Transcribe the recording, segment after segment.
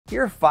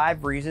Here are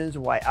 5 reasons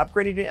why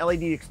upgrading to an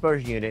LED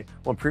exposure unit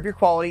will improve your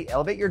quality,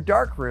 elevate your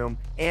darkroom,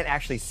 and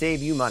actually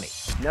save you money.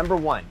 Number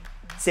 1,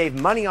 save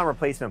money on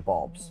replacement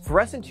bulbs.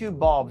 Fluorescent tube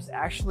bulbs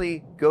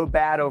actually go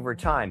bad over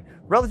time,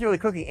 relatively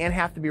quickly, and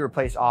have to be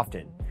replaced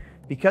often.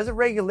 Because of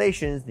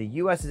regulations, the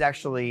US is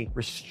actually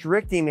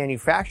restricting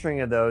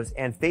manufacturing of those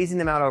and phasing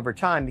them out over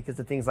time because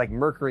of things like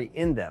mercury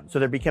in them. So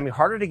they're becoming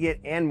harder to get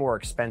and more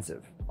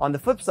expensive. On the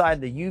flip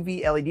side, the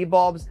UV LED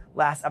bulbs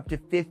last up to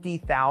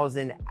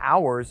 50,000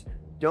 hours,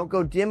 don't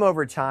go dim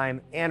over time,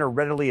 and are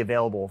readily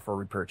available for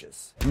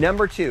repurchase.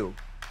 Number 2,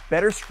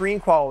 better screen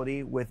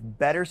quality with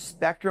better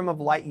spectrum of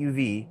light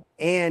UV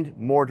and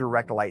more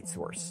direct light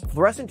source.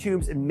 Fluorescent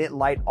tubes emit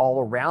light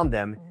all around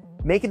them,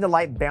 making the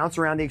light bounce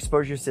around the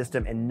exposure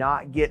system and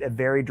not get a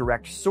very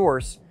direct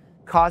source,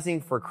 causing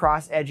for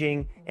cross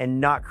edging and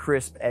not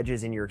crisp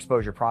edges in your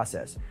exposure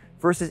process.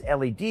 Versus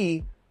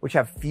LED, which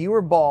have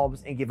fewer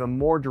bulbs and give a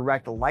more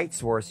direct light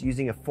source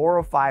using a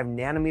 405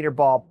 nanometer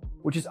bulb,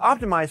 which is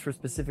optimized for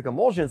specific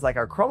emulsions like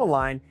our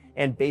chromoline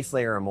and base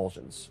layer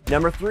emulsions.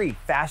 Number 3,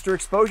 faster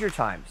exposure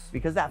times.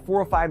 Because that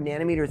 405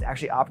 nanometer is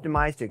actually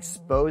optimized to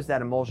expose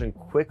that emulsion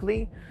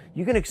quickly,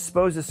 you can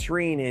expose the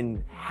screen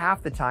in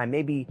half the time,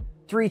 maybe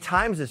 3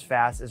 times as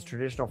fast as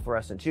traditional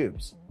fluorescent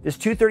tubes. This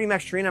 230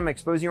 mx screen I'm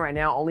exposing right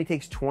now only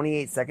takes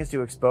 28 seconds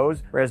to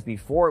expose, whereas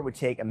before it would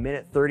take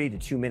 1:30 to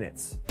 2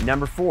 minutes.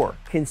 Number 4,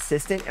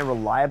 consistent and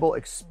reliable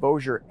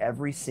exposure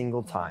every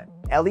single time.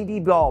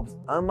 LED bulbs,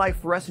 unlike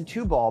fluorescent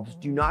tube bulbs,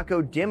 do not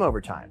go dim over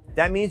time.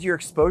 That means your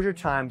exposure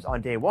times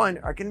on day 1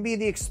 are going to be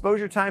the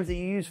exposure times that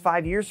you use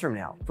 5 years from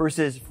now.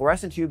 Versus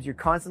fluorescent tubes, you're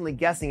constantly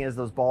guessing as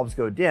those bulbs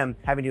go dim,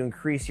 having to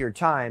increase your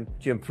time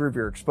to improve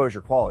your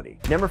exposure quality.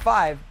 Number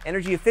 5,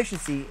 energy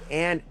efficiency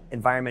and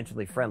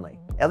environmentally friendly.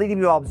 LED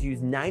bulbs use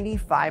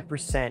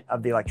 95%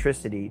 of the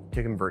electricity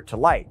to convert to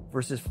light,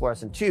 versus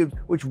fluorescent tubes,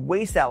 which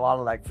waste that lot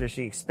of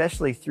electricity,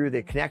 especially through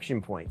the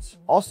connection points.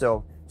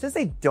 Also, since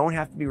they don't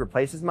have to be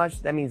replaced as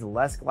much, that means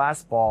less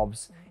glass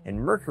bulbs and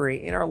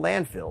mercury in our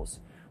landfills,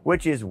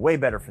 which is way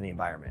better for the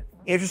environment.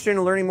 Interested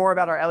in learning more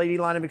about our LED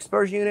line of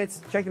exposure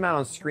units? Check them out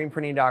on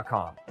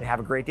screenprinting.com. And have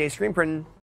a great day screen printing.